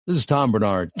This is Tom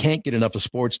Bernard. Can't get enough of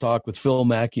sports talk with Phil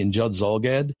Mackey and Judd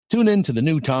Zolgad? Tune in to the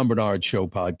new Tom Bernard Show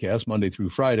podcast Monday through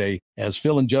Friday as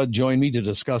Phil and Judd join me to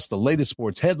discuss the latest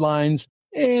sports headlines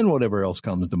and whatever else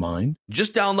comes to mind.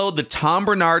 Just download the Tom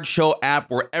Bernard Show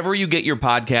app wherever you get your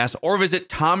podcasts or visit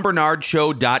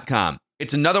tombernardshow.com.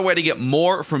 It's another way to get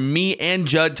more from me and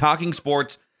Judd talking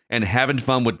sports and having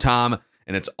fun with Tom,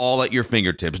 and it's all at your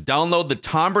fingertips. Download the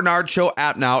Tom Bernard Show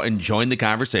app now and join the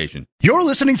conversation. You're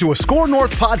listening to a Score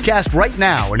North podcast right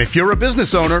now, and if you're a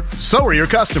business owner, so are your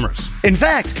customers. In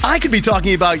fact, I could be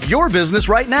talking about your business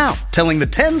right now, telling the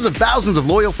tens of thousands of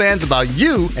loyal fans about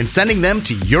you and sending them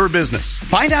to your business.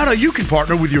 Find out how you can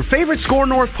partner with your favorite Score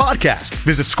North podcast.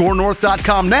 Visit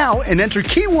scorenorth.com now and enter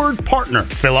keyword partner.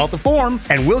 Fill out the form,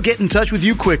 and we'll get in touch with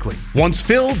you quickly. Once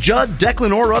Phil, Judd,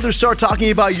 Declan, or others start talking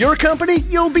about your company,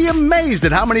 you'll be amazed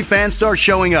at how many fans start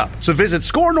showing up. So visit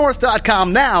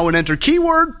scorenorth.com now and enter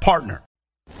keyword partner.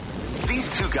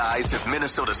 These two guys have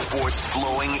Minnesota sports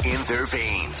flowing in their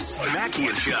veins. Mackey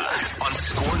and Judd on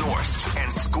Score North and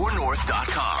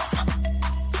scorenorth.com.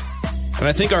 And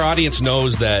I think our audience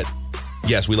knows that,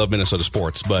 yes, we love Minnesota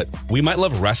sports, but we might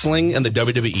love wrestling and the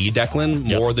WWE, Declan,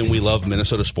 more than we love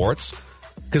Minnesota sports.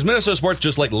 Because Minnesota sports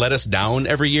just let us down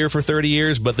every year for 30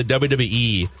 years, but the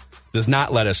WWE does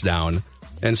not let us down.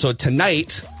 And so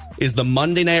tonight is the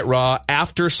Monday Night Raw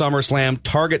after SummerSlam,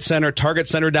 Target Center,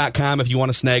 targetcenter.com if you want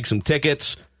to snag some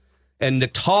tickets. And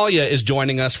Natalya is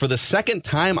joining us for the second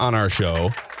time on our show,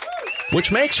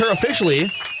 which makes her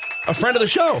officially a friend of the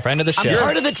show. Friend of the show. I'm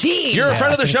part of the team. You're a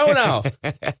friend of the show now.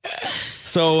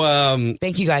 So,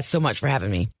 thank you guys so much for having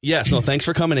me. Yes, no, thanks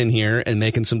for coming in here and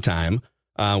making some time.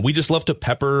 We just love to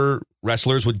pepper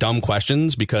wrestlers with dumb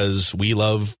questions because we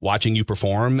love watching you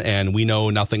perform and we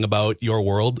know nothing about your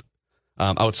world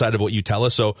outside of what you tell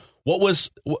us. So what was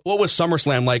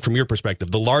SummerSlam like from your perspective?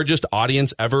 The largest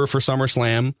audience ever for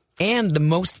SummerSlam. And the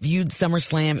most viewed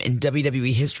SummerSlam in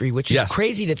WWE history, which is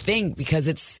crazy to think because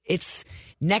it's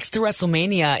next to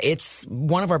WrestleMania. It's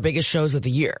one of our biggest shows of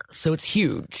the year. So it's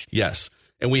huge. Yes.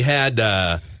 And we had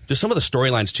just some of the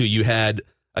storylines too. You had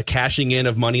a cashing in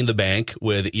of Money in the Bank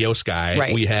with Io Sky.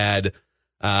 Right. We had,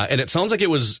 and it sounds like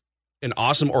it was an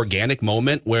awesome organic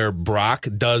moment where Brock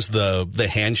does the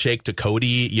handshake to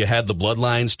Cody. You had the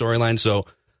Bloodline storyline. So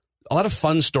a lot of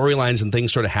fun storylines and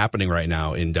things sort of happening right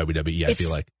now in WWE, I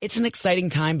feel like. It's an exciting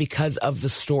time because of the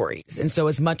stories. And so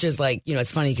as much as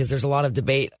it's funny because there's a lot of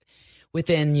debate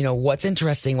within, what's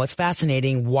interesting, what's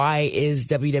fascinating, why is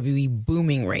WWE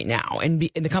booming right now? And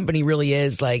the company really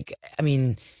is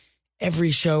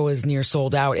every show is near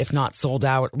sold out, if not sold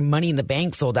out. Money in the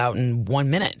Bank sold out in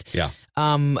 1 minute. Yeah.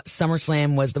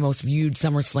 SummerSlam was the most viewed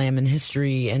SummerSlam in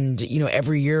history. And,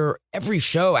 every year, every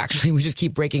show, actually, we just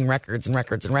keep breaking records and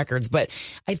records and records. But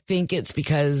I think it's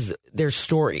because there's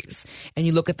stories. And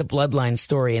you look at the Bloodline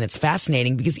story and it's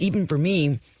fascinating because even for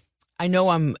me, I know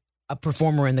I'm a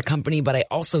performer in the company, but I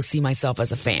also see myself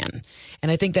as a fan. And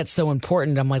I think that's so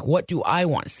important. I'm like, what do I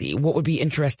want to see? What would be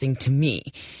interesting to me?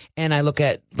 And I look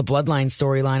at the Bloodline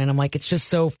storyline and I'm like, it's just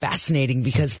so fascinating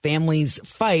because families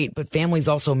fight, but families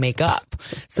also make up.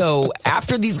 So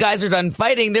after these guys are done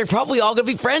fighting, they're probably all going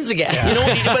to be friends again.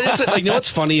 Yeah. But what's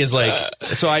funny is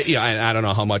I don't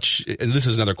know how much, and this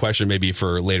is another question maybe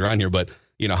for later on here, but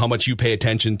how much you pay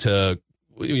attention to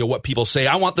what people say.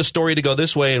 I want the story to go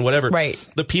this way and whatever. Right.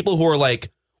 The people who are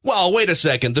like, well, wait a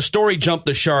second, the story jumped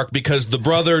the shark because the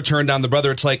brother turned down the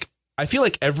brother. It's like, I feel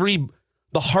like every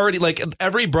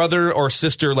brother or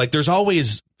sister, there's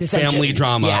always family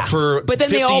drama for 50 years in wrestling. But then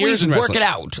they always work it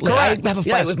out. I have a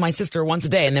fight with my sister once a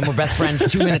day and then we're best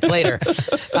friends 2 minutes later.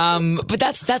 But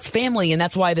that's family. And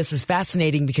that's why this is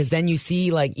fascinating because then you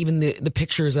see even the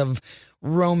pictures of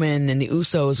Roman and the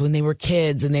Usos when they were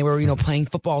kids and they were, playing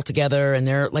football together and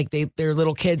they're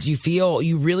little kids.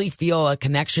 You really feel a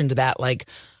connection to that.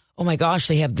 Oh my gosh,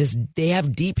 they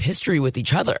have deep history with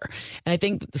each other. And I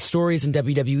think that the stories in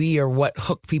WWE are what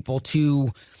hook people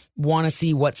to want to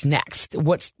see what's next.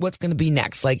 What's going to be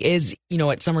next? At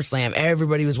SummerSlam,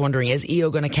 everybody was wondering, is Io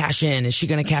going to cash in? Is she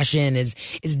going to cash in? Is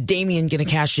Damian going to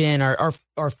cash in? Are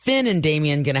Finn and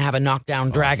Damian going to have a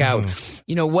knockdown drag out?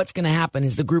 What's going to happen?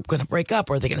 Is the group going to break up?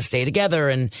 Or are they going to stay together?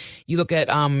 And you look at,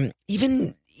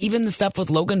 even the stuff with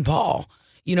Logan Paul,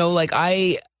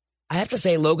 I have to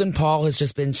say Logan Paul has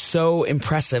just been so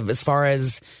impressive as far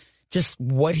as just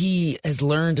what he has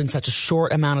learned in such a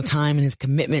short amount of time and his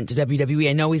commitment to WWE.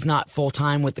 I know he's not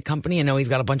full-time with the company. I know he's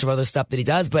got a bunch of other stuff that he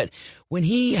does, but when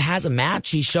he has a match,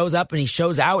 he shows up and he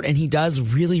shows out and he does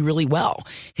really, really well.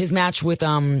 His match with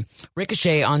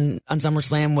Ricochet on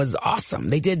SummerSlam was awesome.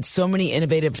 They did so many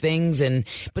innovative things,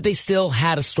 but they still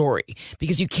had a story,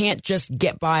 because you can't just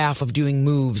get by off of doing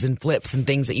moves and flips and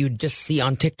things that you just see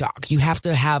on TikTok. You have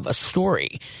to have a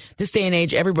story. This day and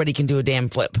age, everybody can do a damn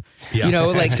flip. Yeah. You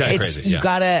know, like Crazy, you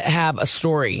gotta have a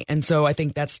story. And so I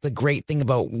think that's the great thing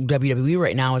about WWE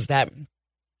right now, is that,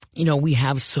 you know, we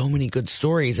have so many good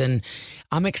stories, and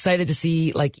I'm excited to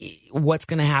see like what's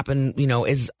going to happen. You know,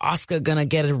 is Asuka going to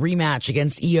get a rematch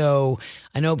against Io?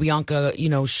 I know Bianca, you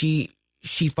know, she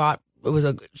fought.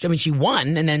 She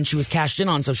won and then she was cashed in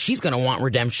on, so she's going to want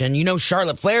redemption. You know,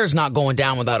 Charlotte Flair's not going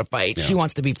down without a fight. Yeah. She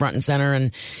wants to be front and center,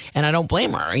 and I don't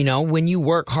blame her. You know, when you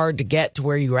work hard to get to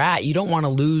where you're at, you don't want to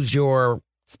lose your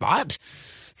spot.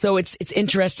 So it's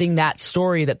interesting, that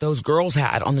story that those girls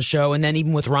had on the show, and then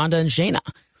even with Ronda and Shayna,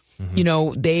 you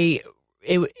know,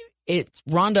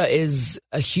 Ronda is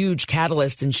a huge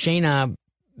catalyst, and Shayna,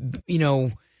 you know,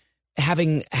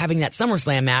 having that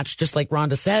SummerSlam match, just like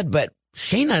Ronda said, but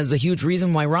Shayna is a huge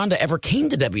reason why Ronda ever came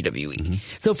to WWE. Mm-hmm.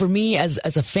 So for me as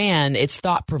a fan, it's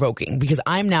thought provoking, because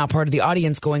I'm now part of the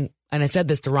audience going, and I said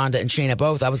this to Ronda and Shayna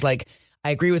both. I was like,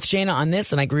 I agree with Shayna on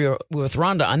this, and I agree with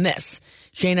Ronda on this.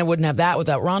 Shayna wouldn't have that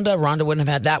without Ronda. Ronda wouldn't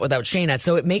have had that without Shayna.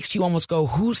 So it makes you almost go,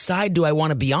 whose side do I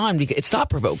want to be on? Because it's thought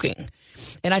provoking.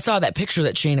 And I saw that picture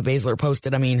that Shayna Baszler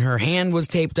posted. I mean, her hand was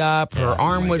taped up, her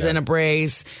arm was in a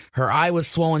brace, her eye was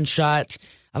swollen shut.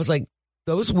 I was like,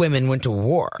 those women went to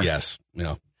war. Yes, you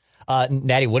know.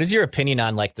 Natty, what is your opinion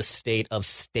on like the state of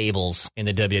stables in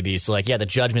the WWE? So like, yeah, the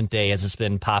Judgment Day has just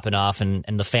been popping off, and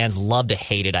the fans love to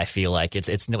hate it. I feel like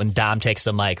it's when Dom takes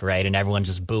the mic, right, and everyone's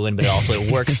just booing, but also it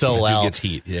works so well. Dude gets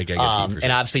heat. Yeah, guy gets heat for sure.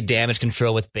 And obviously Damage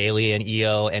Control with Bayley and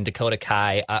Io and Dakota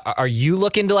Kai. Are you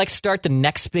looking to like start the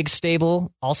next big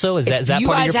stable? Also, is that part of your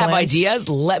plans? If you guys have ideas,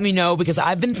 let me know, because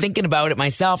I've been thinking about it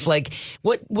myself. Like,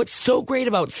 what's so great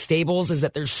about stables is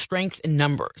that there's strength in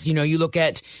numbers. You know, you look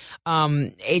at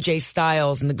AJ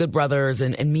Styles and the Good Brothers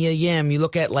and Mia Yim. You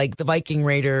look at like the Viking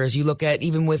Raiders. You look at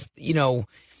even with, you know,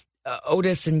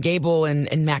 Otis and Gable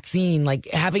and Maxine, like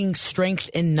having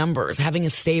strength in numbers, having a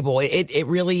stable. It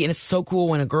really, and it's so cool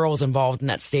when a girl is involved in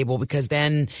that stable, because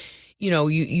then, you know,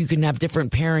 you can have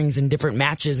different pairings and different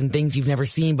matches and things you've never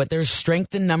seen, but there's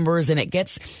strength in numbers, and it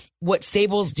gets what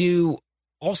stables do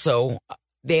also.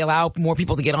 They allow more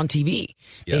people to get on TV.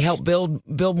 Yes. They help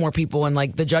build more people. And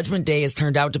like the Judgment Day has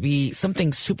turned out to be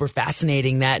something super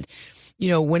fascinating that, you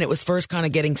know, when it was first kind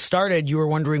of getting started, you were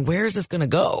wondering, where is this going to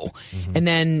go? Mm-hmm. And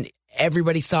then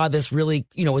everybody saw this really,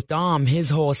 you know, with Dom, his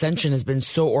whole ascension has been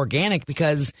so organic,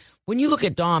 because when you look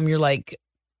at Dom, you're like,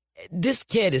 this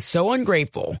kid is so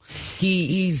ungrateful.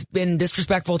 He's been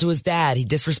disrespectful to his dad. He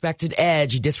disrespected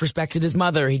Edge. He disrespected his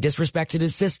mother. He disrespected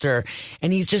his sister.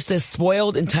 And he's just this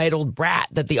spoiled, entitled brat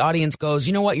that the audience goes,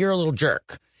 you know what? You're a little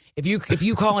jerk. If you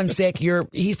call in sick,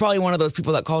 he's probably one of those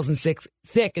people that calls in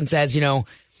sick and says, you know,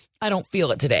 I don't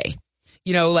feel it today.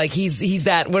 You know, like he's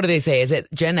that. What do they say? Is it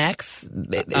Gen X?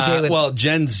 Well,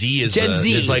 Gen Z is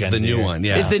like Gen the Z. new one.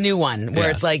 Yeah, it's the new one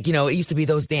where it's like, you know, it used to be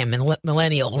those damn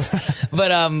millennials,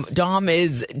 but Dom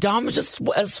is just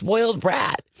a spoiled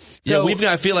brat. So,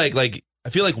 yeah, I feel like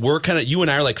we're kind of, you and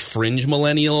I are like fringe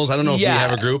millennials. I don't know if we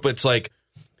have a group. It's like,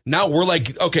 now we're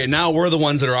like, okay, now we're the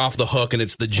ones that are off the hook, and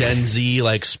it's the Gen Z,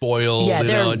 like, spoiled,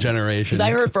 generation. Because I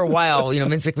heard for a while, you know,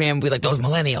 Vince McMahon would be like, those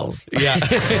millennials. Yeah.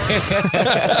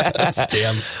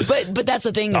 Damn. But that's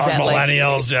the thing, is that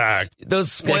millennials, like,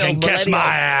 those spoiled millennials. Kiss my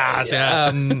ass.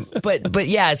 Yeah. But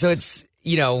yeah, so it's,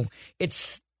 you know,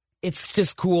 it's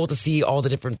just cool to see all the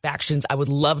different factions. I would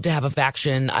love to have a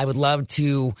faction.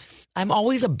 I'm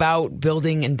always about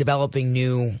building and developing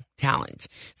new talent.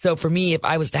 So for me, if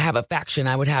I was to have a faction,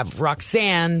 I would have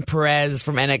Roxanne Perez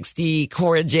from NXT,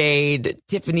 Cora Jade,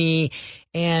 Tiffany,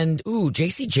 and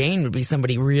JC Jane would be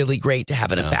somebody really great to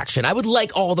have in a faction. I would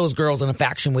like all those girls in a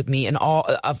faction with me, and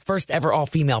a first ever all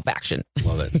female faction.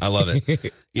 Love it. I love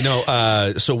it. You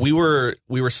know, so we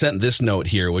were sent this note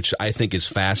here, which I think is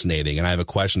fascinating, and I have a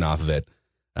question off of it.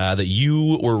 That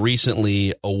you were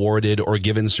recently awarded or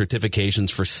given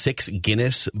certifications for 6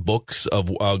 Guinness Book of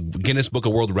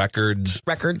World Records.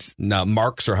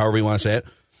 Marks, or however you want to say it.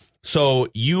 So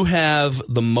you have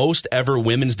the most ever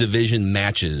women's division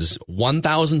matches,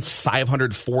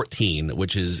 1,514,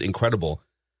 which is incredible.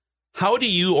 How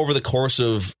do you, over the course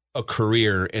of a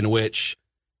career in which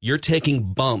you're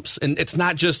taking bumps, and it's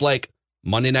not just like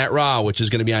Monday Night Raw, which is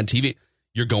going to be on TV.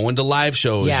 You're going to live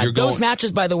shows. Yeah, those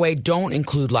matches, by the way, don't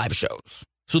include live shows.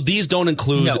 So these don't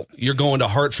include you're going to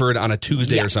Hartford on a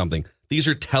Tuesday or something. These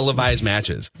are televised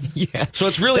matches. Yeah. So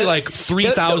it's really like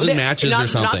 3,000 matches or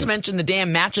something. Not to mention the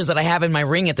damn matches that I have in my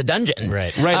ring at the dungeon.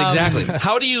 Right, exactly.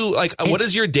 How do you, what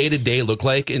does your day-to-day look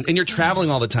like? And you're traveling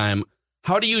all the time.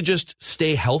 How do you just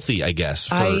stay healthy, I guess?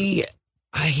 Well,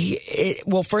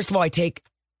 first of all, I take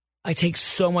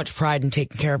so much pride in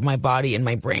taking care of my body and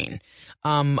my brain.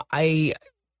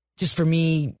 Just for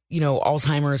me,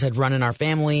 Alzheimer's had run in our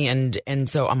family, and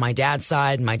so on my dad's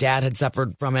side, my dad had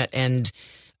suffered from it, and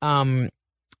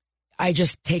I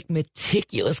just take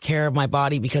meticulous care of my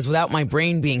body, because without my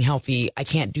brain being healthy, I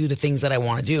can't do the things that I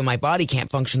want to do. My body can't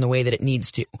function the way that it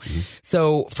needs to. Mm-hmm.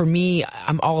 So for me,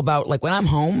 I'm all about, like, when I'm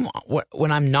home,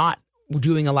 when I'm not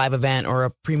doing a live event or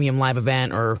a premium live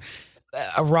event or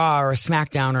a Raw or a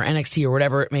SmackDown or NXT or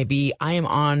whatever it may be, I am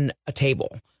on a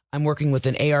table. I'm working with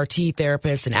an ART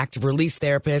therapist, an active release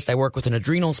therapist. I work with an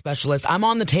adrenal specialist. I'm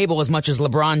on the table as much as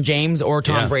LeBron James or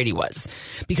Tom Brady was,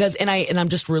 because, and I'm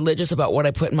just religious about what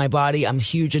I put in my body. I'm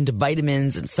huge into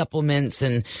vitamins and supplements,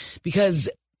 and because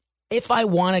if I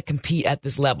want to compete at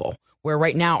this level, where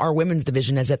right now our women's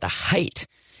division is at the height,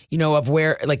 of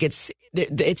where, like, it's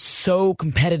so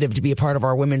competitive to be a part of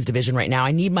our women's division right now.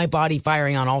 I need my body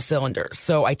firing on all cylinders.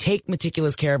 So I take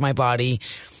meticulous care of my body.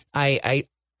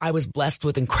 I was blessed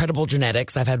with incredible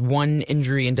genetics. I've had one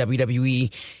injury in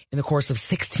WWE in the course of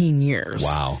 16 years.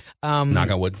 Wow.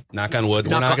 Knock on wood. Knock on wood.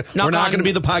 We're not going to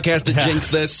be the podcast that jinx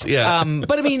this. Yeah.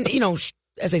 But I mean,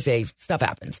 as they say, stuff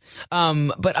happens.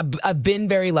 But I've been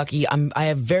very lucky. I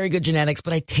have very good genetics,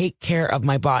 but I take care of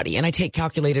my body and I take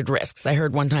calculated risks. I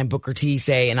heard one time Booker T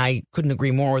say, and I couldn't agree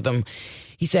more with him.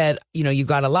 He said, you've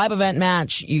got a live event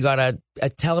match, you got a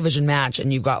television match,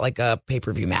 and you've got like a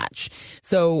pay-per-view match.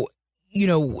 So,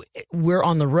 we're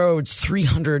on the roads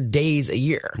 300 days a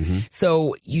year. Mm-hmm.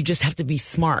 So you just have to be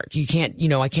smart. You can't,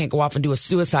 I can't go off and do a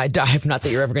suicide dive. Not that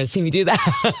you're ever going to see me do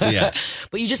that. Yeah.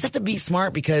 But you just have to be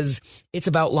smart, because it's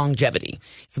about longevity,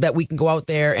 so that we can go out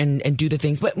there and do the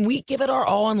things. But we give it our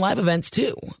all on live events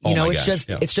too.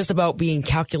 It's just about being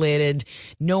calculated,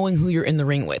 knowing who you're in the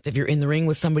ring with. If you're in the ring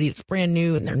with somebody that's brand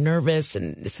new and they're nervous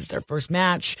and this is their first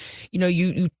match,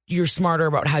 you're smarter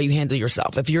about how you handle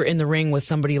yourself. If you're in the ring with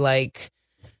somebody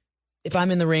if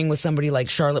I'm in the ring with somebody like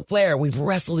Charlotte Flair, we've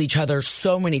wrestled each other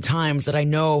so many times that I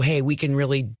know, hey, we can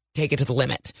really take it to the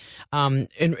limit. And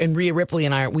Rhea Ripley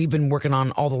and we've been working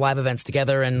on all the live events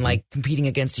together and like competing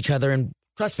against each other. And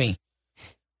trust me,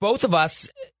 both of us,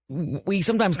 we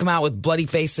sometimes come out with bloody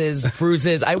faces,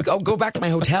 bruises. I'll go back to my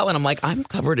hotel and I'm like, I'm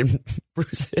covered in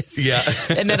bruises. Yeah.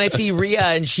 And then I see Rhea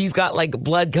and she's got like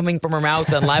blood coming from her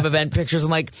mouth on live event pictures. I'm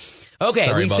like, okay,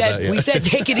 Sorry we said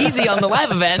take it easy on the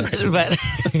live event,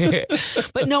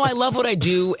 but no, I love what I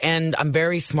do and I'm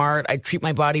very smart. I treat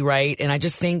my body right, and I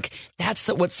just think that's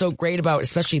what's so great about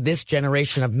especially this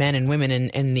generation of men and women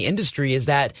in the industry, is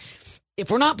that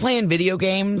if we're not playing video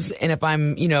games, and if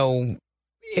I'm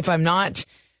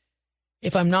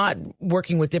not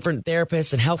working with different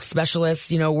therapists and health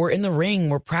specialists, we're in the ring,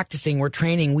 we're practicing, we're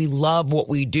training, we love what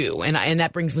we do. And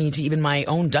that brings me to even my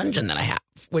own dungeon that I have,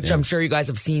 which I'm sure you guys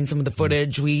have seen some of the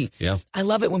footage. I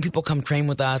love it when people come train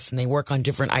with us and they work on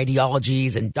different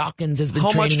ideologies, and Dawkins has been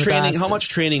training with us. How much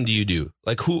training do you do?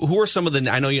 Like who are some of the,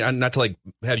 I know you, not to like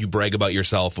have you brag about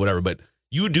yourself, whatever, but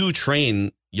you do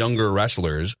train younger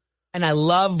wrestlers. And I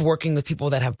love working with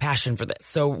people that have passion for this.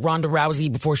 So Ronda Rousey,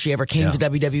 before she ever came to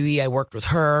WWE, I worked with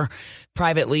her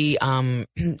privately,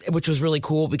 which was really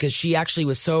cool because she actually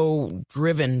was so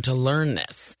driven to learn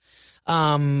this.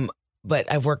 But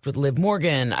I've worked with Liv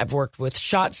Morgan. I've worked with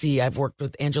Shotzi. I've worked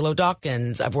with Angelo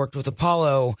Dawkins. I've worked with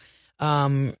Apollo,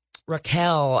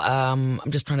 Raquel.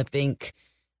 I'm just trying to think.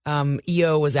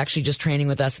 EO was actually just training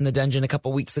with us in the dungeon a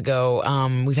couple weeks ago.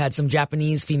 We've had some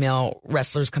Japanese female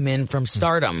wrestlers come in from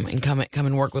Stardom and come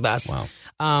and work with us. Wow.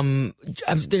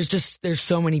 There's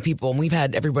so many people, and we've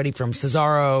had everybody from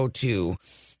Cesaro to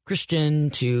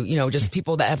Christian to, just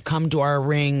people that have come to our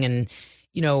ring, and,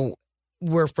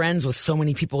 we're friends with so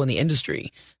many people in the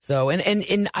industry. So,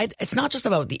 it's not just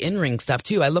about the in-ring stuff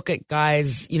too. I look at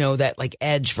guys, that like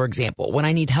Edge, for example, when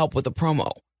I need help with a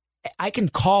promo, I can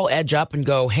call Edge up and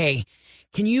go, hey,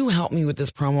 can you help me with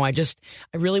this promo?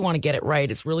 I really want to get it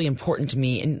right. It's really important to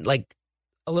me. And like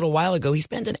a little while ago, he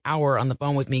spent an hour on the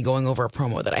phone with me going over a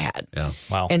promo that I had. Yeah.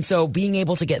 Wow. And so being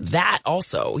able to get that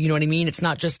also, you know what I mean? It's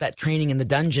not just that training in the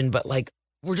dungeon, but like,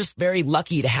 we're just very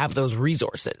lucky to have those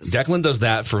resources. Declan does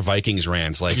that for Vikings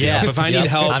rants. Like, if I need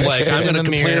help, I'm going to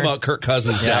complain about Kirk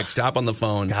Cousins. Deck, stop on the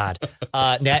phone. God.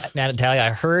 Natalia, I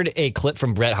heard a clip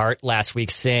from Bret Hart last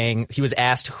week saying he was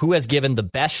asked who has given the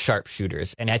best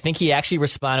sharpshooters. And I think he actually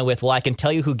responded with, well, I can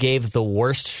tell you who gave the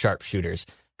worst sharpshooters.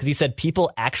 because he said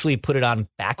people actually put it on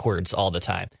backwards all the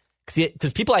time.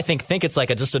 Because people, I think it's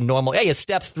like just a normal, you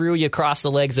step through, you cross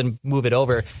the legs and move it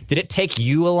over. Did it take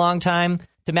you a long time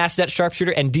to master that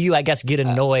sharpshooter? And do you, I guess, get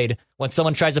annoyed when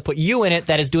someone tries to put you in it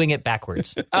that is doing it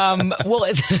backwards? Well,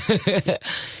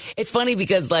 it's funny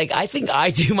because, like, I think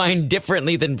I do mine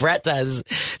differently than Brett does.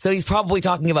 So he's probably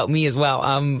talking about me as well.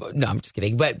 No, I'm just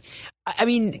kidding. But, I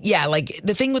mean, yeah, like,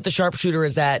 the thing with the sharpshooter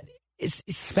is that,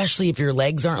 especially if your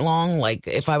legs aren't long, like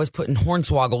if I was putting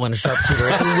Hornswoggle in a sharpshooter,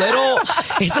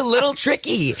 it's a little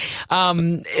tricky.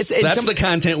 That's the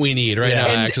content we need now,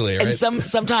 actually. Right? And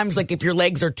sometimes, like if your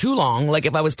legs are too long, like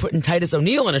if I was putting Titus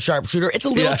O'Neil in a sharpshooter, it's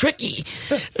a little tricky.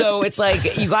 So it's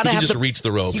like you gotta have just reach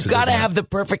the ropes. You gotta have the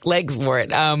perfect legs for it.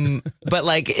 But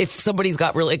like if somebody's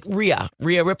got really Rhea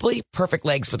Ripley, perfect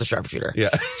legs for the sharpshooter. Yeah,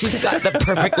 she's got the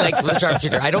perfect legs for the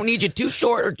sharpshooter. I don't need you too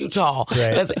short or too tall.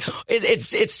 Right.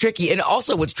 It's tricky. And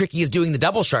also what's tricky is doing the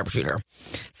double sharpshooter.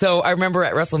 So I remember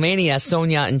at WrestleMania,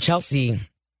 Sonya and Chelsea,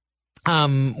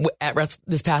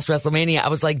 this past WrestleMania, I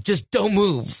was like, just don't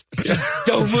move. Just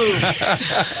don't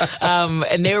move.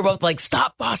 And they were both like,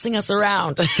 stop bossing us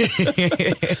around.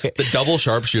 The double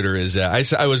sharpshooter is,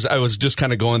 I was just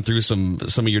kind of going through some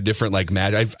of your different like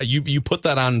match. You put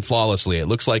that on flawlessly. It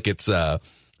looks like it's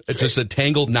just a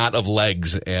tangled knot of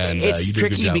legs, and it's you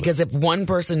tricky because if one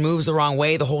person moves the wrong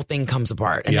way, the whole thing comes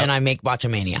apart, and then I make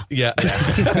botchamania. Yeah.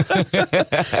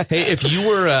 Hey, if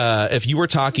you were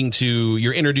talking to,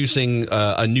 you're introducing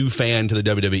a new fan to the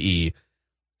WWE,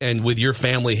 and with your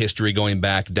family history going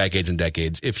back decades and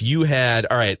decades, if you had,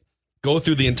 all right, go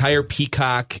through the entire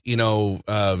Peacock,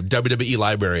 WWE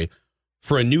library.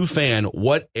 For a new fan,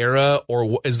 what era,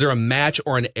 or is there a match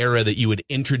or an era that you would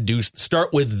introduce?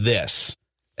 Start with this,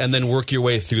 and then work your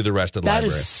way through the rest of the library.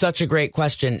 That is such a great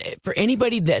question. For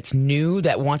anybody that's new,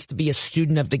 that wants to be a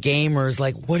student of the game, or is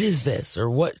like, what is this? Or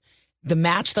what? The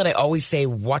match that I always say,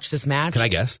 watch this match. Can I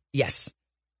guess? Yes.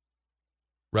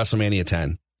 WrestleMania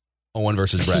 10. Owen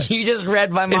versus Brett. You just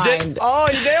read my mind. Is it? Oh,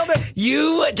 you nailed it.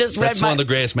 You just read That's one of the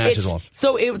greatest matches of all.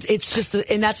 So it's just,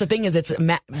 and that's the thing is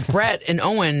Brett and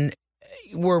Owen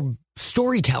were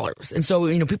storytellers. And so,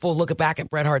 people look back at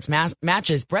Bret Hart's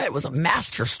matches. Bret was a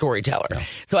master storyteller. Yeah.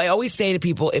 So I always say to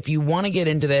people, if you want to get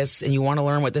into this and you want to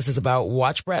learn what this is about,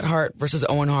 watch Bret Hart versus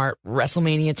Owen Hart,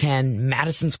 WrestleMania 10,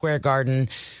 Madison Square Garden.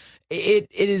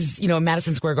 It is,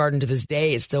 Madison Square Garden to this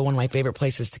day is still one of my favorite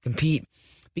places to compete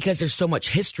because there's so much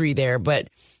history there. But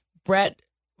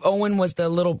Owen was the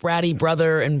little bratty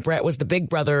brother and Bret was the big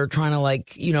brother trying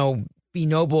to be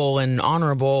noble and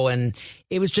honorable. And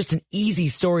it was just an easy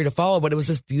story to follow, but it was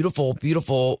this beautiful,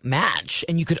 beautiful match.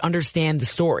 And you could understand the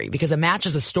story because a match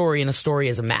is a story and a story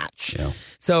is a match. Yeah.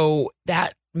 So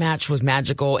that match was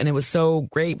magical. And it was so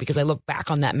great because I look back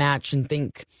on that match and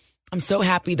think, I'm so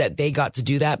happy that they got to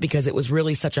do that because it was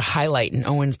really such a highlight in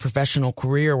Owen's professional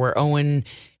career where Owen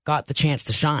got the chance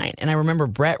to shine. And I remember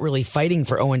Bret really fighting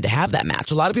for Owen to have that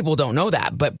match. A lot of people don't know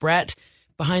that, but Bret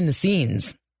behind the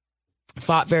scenes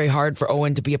fought very hard for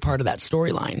Owen to be a part of that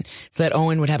storyline so that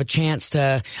Owen would have a chance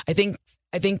to, I think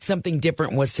something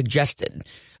different was suggested.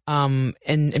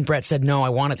 And Bret said, no, I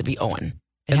want it to be Owen.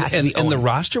 It has to be Owen. And the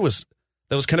roster was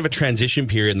kind of a transition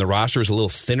period and the roster was a little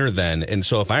thinner then. And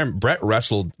so Bret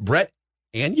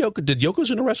and Yoko, did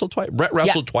Yokozuna wrestle twice? Bret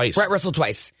wrestled twice. Bret wrestled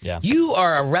twice. Yeah. You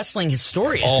are a wrestling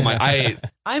historian. Oh my,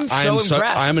 I'm so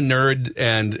impressed. I'm a nerd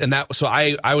and that, so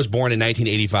I was born in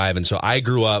 1985 and so I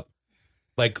grew up,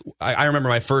 like, I remember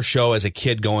my first show as a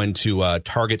kid going to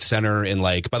Target Center in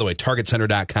by the way,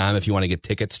 targetcenter.com if you want to get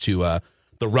tickets to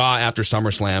the Raw after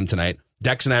SummerSlam tonight.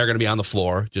 Dex and I are going to be on the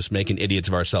floor just making idiots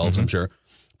of ourselves, I'm sure.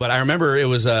 But I remember it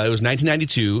was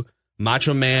 1992.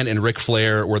 Macho Man and Ric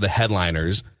Flair were the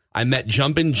headliners. I met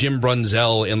Jumpin' Jim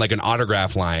Brunzell in an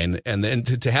autograph line. And then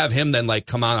to have him then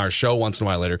come on our show once in a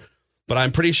while later. But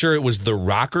I'm pretty sure it was the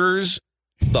Rockers,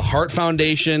 the Hart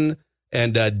Foundation,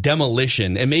 and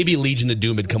Demolition, and maybe Legion of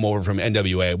Doom had come over from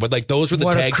NWA. But those were the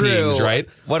tag teams, right?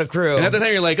 What a crew. And at the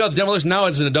time you're like, oh, the Demolition, now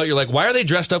it's an adult. You're like, why are they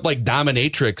dressed up like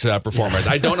dominatrix performers?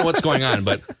 I don't know what's going on,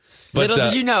 but little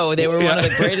did you know they were one of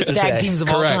the greatest tag teams of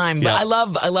all time. But yeah. I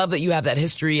love that you have that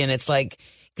history, and it's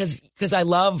because I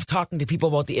love talking to people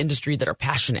about the industry that are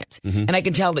passionate. And I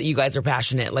can tell that you guys are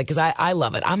passionate, because I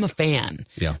love it. I'm a fan.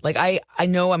 Yeah. I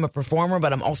know I'm a performer,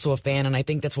 but I'm also a fan. And I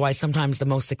think that's why sometimes the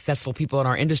most successful people in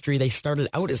our industry, they started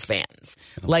out as fans,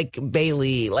 like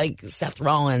Bayley, like Seth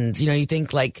Rollins. You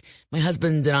think my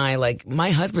husband and I,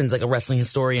 my husband's a wrestling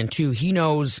historian too. He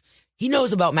knows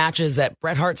about matches that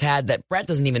Bret Hart's had that Bret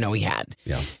doesn't even know he had.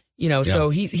 Yeah. So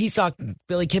he saw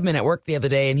Billy Kidman at work the other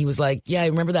day, and he was like, "Yeah, I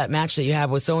remember that match that you have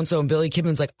with so and so." And Billy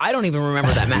Kidman's like, "I don't even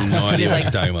remember that match." No idea He's what like,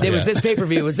 you're talking about. "It was this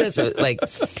pay-per-view. It was this." Like,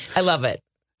 I love it.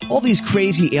 All these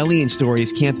crazy alien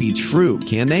stories can't be true,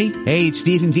 can they? Hey, it's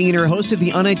Stephen Diener, host of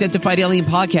the Unidentified Alien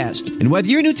Podcast. And whether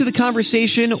you're new to the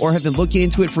conversation or have been looking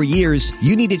into it for years,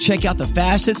 you need to check out the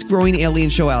fastest growing alien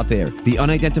show out there, the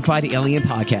Unidentified Alien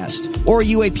Podcast, or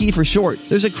UAP for short.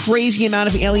 There's a crazy amount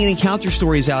of alien encounter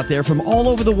stories out there from all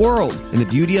over the world. And the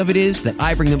beauty of it is that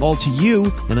I bring them all to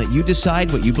you and let you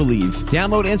decide what you believe.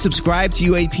 Download and subscribe to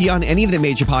UAP on any of the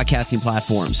major podcasting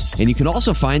platforms. And you can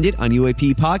also find it on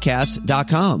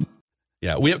UAPpodcast.com.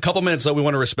 Yeah, we have a couple minutes, so we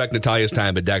want to respect Natalya's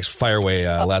time, but Dax, fire away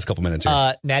last couple minutes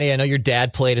here. Natty, I know your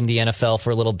dad played in the NFL for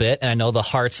a little bit, and I know the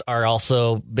Harts are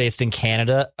also based in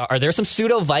Canada. Are there some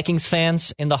pseudo-Vikings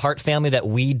fans in the Hart family that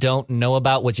we don't know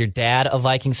about? Was your dad a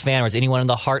Vikings fan, or is anyone in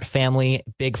the Hart family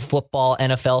big football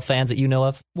NFL fans that you know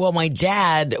of? Well, my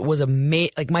dad was my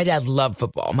dad loved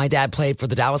football. My dad played for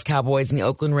the Dallas Cowboys and the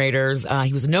Oakland Raiders.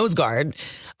 He was a nose guard.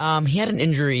 He had an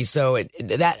injury, so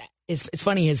it's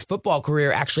funny, his football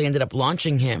career actually ended up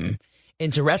launching him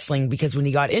into wrestling because when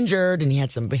he got injured and he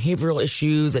had some behavioral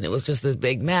issues and it was just this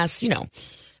big mess,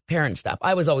 parent stuff.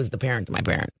 I was always the parent to my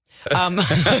parent.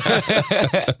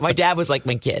 My dad was like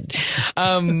my kid.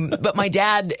 But my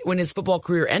dad, when his football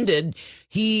career ended,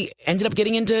 he ended up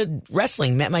getting into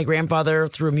wrestling, met my grandfather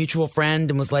through a mutual friend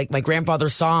and was like, my grandfather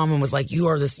saw him and was like, you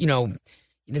are this,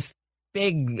 this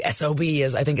big SOB,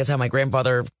 as I think that's how my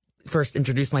grandfather first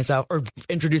introduced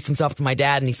himself to my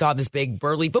dad, and he saw this big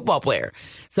burly football player.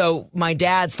 So my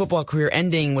dad's football career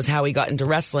ending was how he got into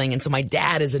wrestling. And so my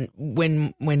dad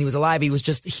when he was alive, he was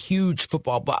just a huge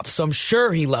football buff. So I'm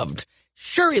sure he loved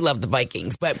the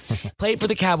Vikings, but played for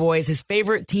the Cowboys. His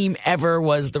favorite team ever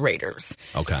was the Raiders.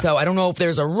 Okay. So I don't know if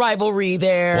there's a rivalry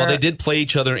there. Well, they did play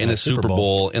each other in a Super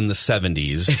Bowl in the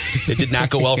 70s. It did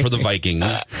not go well for the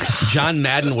Vikings. John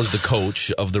Madden was the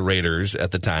coach of the Raiders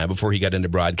at the time before he got into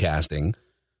broadcasting.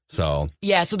 So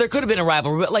there could have been a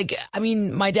rivalry. But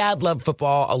my dad loved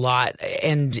football a lot,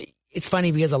 and it's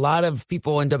funny because a lot of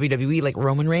people in WWE, like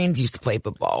Roman Reigns, used to play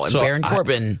football, and Baron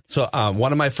Corbin.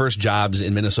 One of my first jobs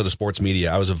in Minnesota sports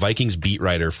media, I was a Vikings beat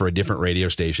writer for a different radio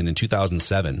station in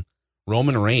 2007.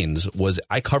 Roman Reigns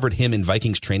I covered him in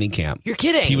Vikings training camp. You're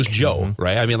kidding. He was Joe,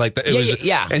 right? I mean,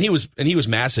 yeah. And he was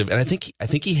massive. And I think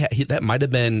that might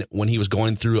have been when he was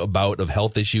going through a bout of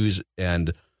health issues,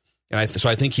 so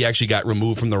I think he actually got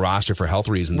removed from the roster for health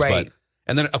reasons. Right.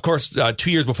 And then, of course,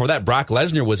 2 years before that, Brock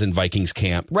Lesnar was in Vikings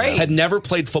camp. Right. Had never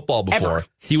played football before. Ever.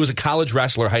 He was a college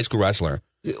wrestler, high school wrestler.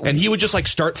 And he would just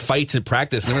start fights in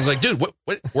practice. And everyone's like, dude,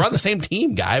 what, we're on the same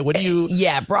team, guy. What do you...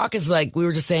 Yeah, Brock is we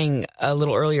were just saying a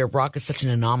little earlier, Brock is such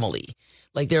an anomaly.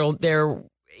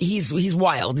 He's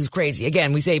wild. He's crazy.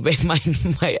 Again, we say,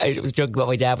 I was joking about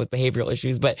my dad with behavioral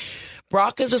issues, but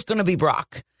Brock is just going to be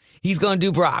Brock. He's going to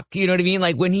do Brock. You know what I mean?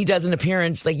 When he does an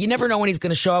appearance, you never know when he's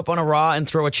going to show up on a Raw and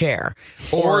throw a chair.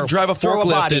 Or drive a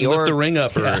forklift and lift the ring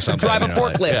up or something. Drive a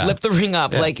forklift, lift the ring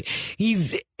up. Yeah.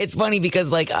 It's funny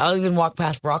because I'll even walk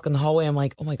past Brock in the hallway. I'm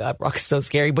like, oh my God, Brock is so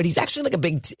scary. But he's actually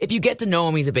if you get to know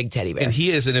him, he's a big teddy bear. And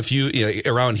he is. And if you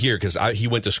around here, because he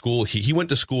went to school, he went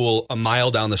to school a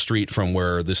mile down the street from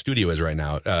where the studio is right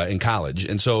now in college.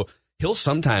 And so he'll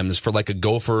sometimes for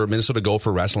a Minnesota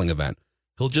Gopher wrestling event,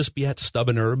 he'll just be at Stub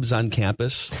and Herbs on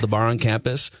campus, the bar on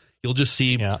campus. You'll just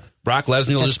see Brock Lesnar.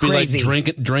 He'll just be crazy.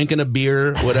 Drinking a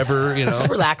beer, whatever, just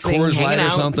relaxing, Coors Light out.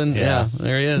 Or something. Yeah,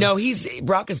 there he is. No,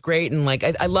 Brock is great, and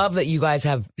I love that you guys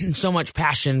have so much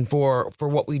passion for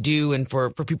what we do and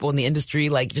for people in the industry.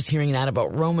 Just hearing that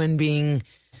about Roman being.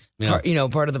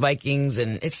 Part of the Vikings,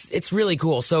 and it's really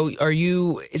cool. So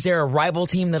is there a rival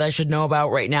team that I should know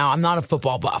about right now? I'm not a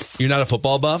football buff. You're not a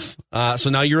football buff? So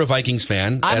now you're a Vikings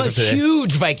fan. I'm a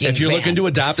huge Vikings fan. If you're looking to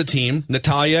adopt a team,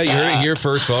 Natalya, you're here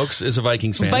first, folks, is a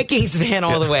Vikings fan. Vikings fan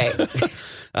all the way.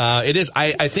 It is.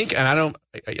 I think, and I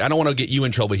don't want to get you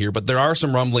in trouble here, but there are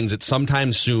some rumblings that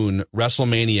sometime soon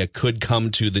WrestleMania could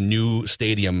come to the new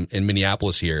stadium in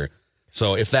Minneapolis here.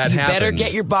 So if that happens, better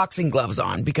get your boxing gloves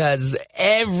on because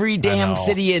every damn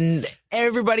city and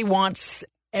everybody wants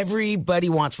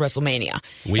WrestleMania.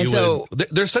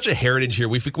 There's such a heritage here.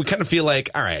 We kind of feel like,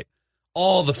 all right,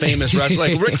 all the famous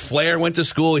wrestlers, Ric Flair went to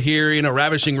school here.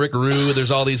 Ravishing Rick Rude.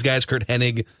 There's all these guys, Kurt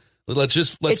Hennig.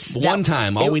 Let's one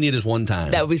time. All we need is one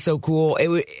time. That would be so cool.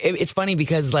 It's funny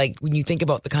because when you think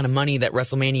about the kind of money that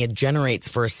WrestleMania generates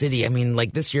for a city, I mean,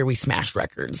 this year we smashed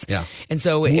records. Yeah. And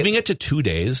so moving it to 2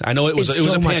 days, I know it was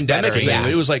a pandemic thing. Yeah.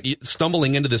 It was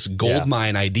stumbling into this gold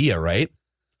mine idea, right?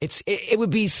 It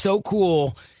would be so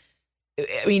cool.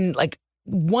 I mean,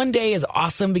 one day is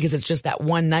awesome because it's just that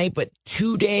one night, but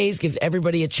 2 days gives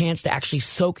everybody a chance to actually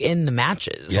soak in the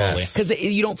matches. Yes. Because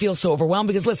you don't feel so overwhelmed.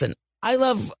 Because listen, I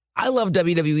love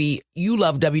WWE. You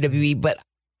love WWE, but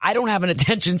I don't have an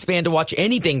attention span to watch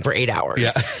anything for 8 hours.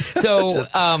 Yeah. So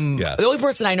the only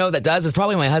person I know that does is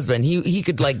probably my husband. He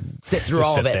could like sit through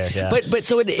all of it. There, yeah. But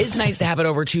so it is nice to have it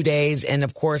over 2 days. And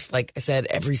of course, like I said,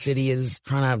 every city is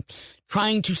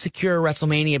trying to secure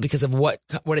WrestleMania because of what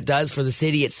it does for the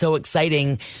city. It's so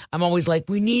exciting. I'm always like,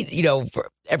 we need,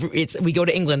 we go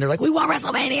to England, they're like, we want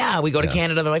WrestleMania. We go to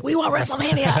Canada, they're like, we want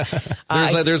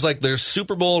WrestleMania. There's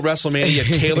Super Bowl,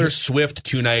 WrestleMania, Taylor Swift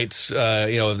 2 nights.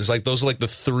 Those are like the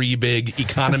 3 big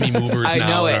economy movers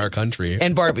now in our country.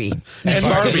 And Barbie. And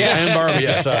Barbie.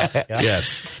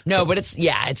 Yes. No, but it's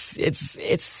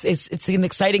an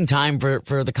exciting time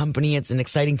for the company. It's an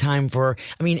exciting time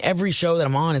every show that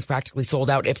I'm on is practically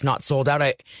sold out, if not sold out.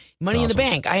 Money in the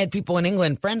Bank. I had people in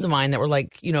England, friends of mine that were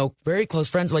like, very close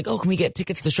friends, like, oh, can we get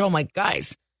tickets to the show? I'm like,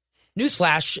 guys,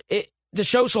 newsflash, the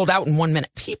show sold out in 1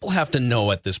 minute. People have to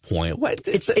know at this point. What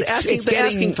it's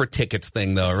asking for tickets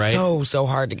thing, though, right? So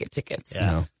hard to get tickets.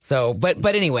 Yeah. So, but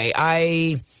anyway,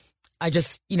 I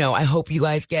just, I hope you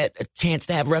guys get a chance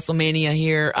to have WrestleMania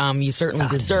here. You certainly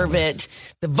deserve it.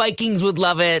 The Vikings would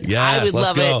love it. Yes, I would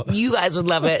let's love go. it. You guys would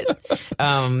love it.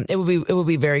 It would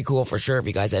be very cool for sure if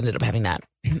you guys ended up having that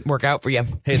work out for you.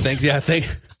 Hey, thank you. Thank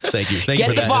you. Thank you Get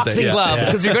for the that. boxing gloves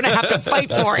because you're going to have to fight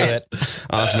for it.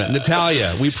 Awesome.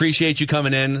 Natalya, we appreciate you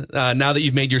coming in. Now that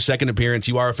you've made your second appearance,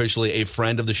 you are officially a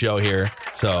friend of the show here.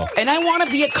 So, and I want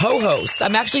to be a co-host.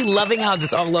 I'm actually loving how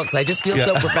this all looks. I just feel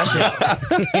so professional.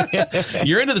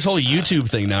 You're into this whole YouTube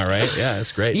thing now, right? Yeah,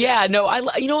 that's great. Yeah, no,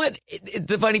 you know what?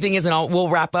 The funny thing is, and we'll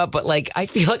wrap up, but like, I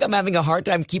feel like I'm having a hard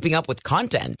time keeping up with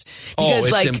content. Because,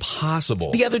 it's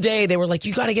impossible. The other day, they were like,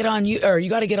 you got to get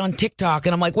on TikTok.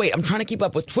 And I'm like, wait, I'm trying to keep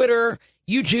up with Twitter,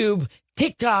 YouTube,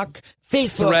 TikTok,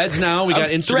 Facebook. Threads now. We got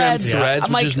Instagram Threads,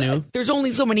 which is new. There's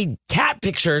only so many cat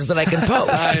pictures that I can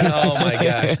post. I know, my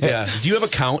gosh. Yeah. Do you have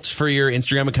accounts for your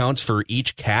Instagram accounts for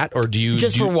each cat, or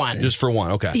for one? Just for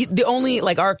one, okay. The only,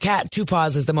 our cat, Two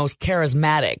Paws, is the most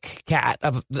charismatic cat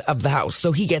of the house,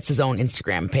 so he gets his own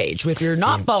Instagram page. If you're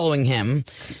not following him,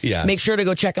 make sure to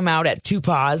go check him out at Two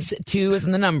Paws. 2 is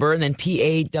in the number, and then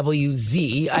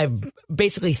PAWZ. I've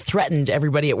basically threatened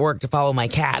everybody at work to follow my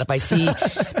cat. If I see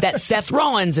that Seth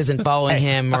Rollins isn't following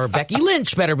him or Becky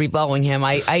Lynch better be following him.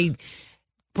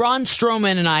 Braun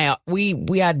Strowman and I,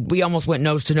 we almost went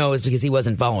nose to nose because he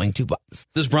wasn't following Two Paws.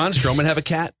 Does Braun Strowman have a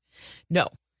cat? No.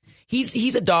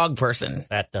 He's a dog person.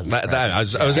 That doesn't. I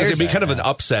was going to be kind of an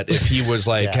upset if he was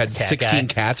had 16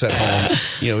 cats at home.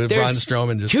 Braun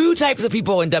Strowman just 2 types of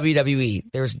people in WWE.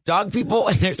 There's dog people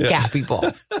and there's cat people.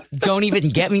 Don't even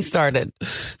get me started.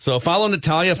 So follow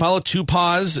Natalya, follow Two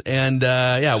Paws, and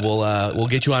we'll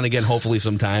get you on again hopefully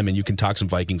sometime, and you can talk some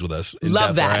Vikings with us.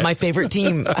 Love that, right? My favorite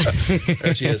team.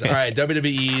 There she is. All right,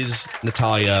 WWE's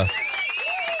Natalya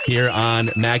here on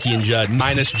Mackie and Judd,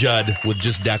 minus Judd with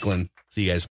just Declan. See you guys.